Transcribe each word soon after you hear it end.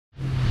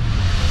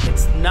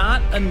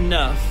not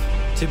enough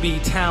to be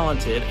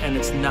talented, and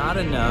it's not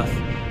enough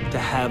to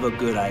have a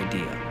good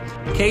idea.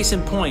 Case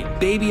in point,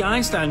 Baby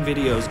Einstein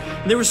videos.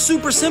 They were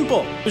super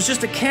simple. It was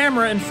just a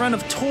camera in front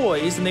of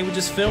toys, and they would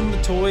just film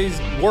the toys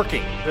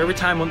working. Every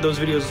time one of those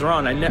videos were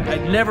on, I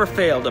never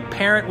failed. A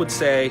parent would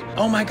say,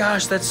 "Oh my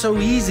gosh, that's so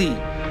easy.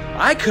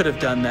 I could have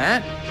done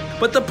that."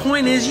 But the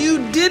point is,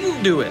 you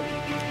didn't do it.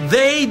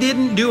 They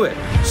didn't do it.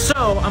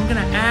 So I'm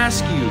gonna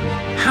ask you,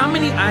 how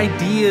many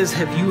ideas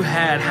have you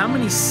had? How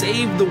many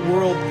save the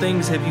world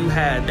things have you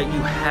had that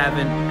you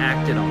haven't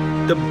acted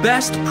on? The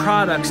best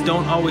products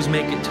don't always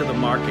make it to the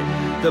market.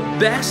 The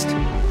best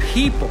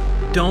people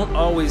don't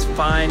always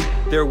find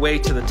their way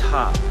to the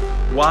top.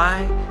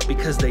 Why?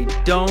 Because they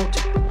don't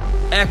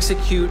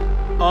execute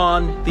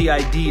on the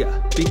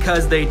idea.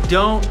 Because they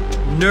don't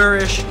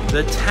nourish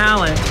the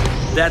talent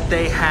that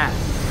they have.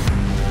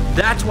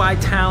 That's why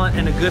talent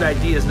and a good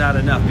idea is not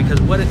enough, because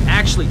what it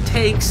actually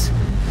takes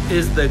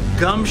is the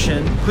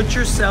gumption. Put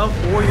yourself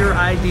or your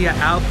idea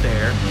out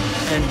there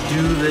and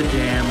do the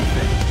damn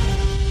thing.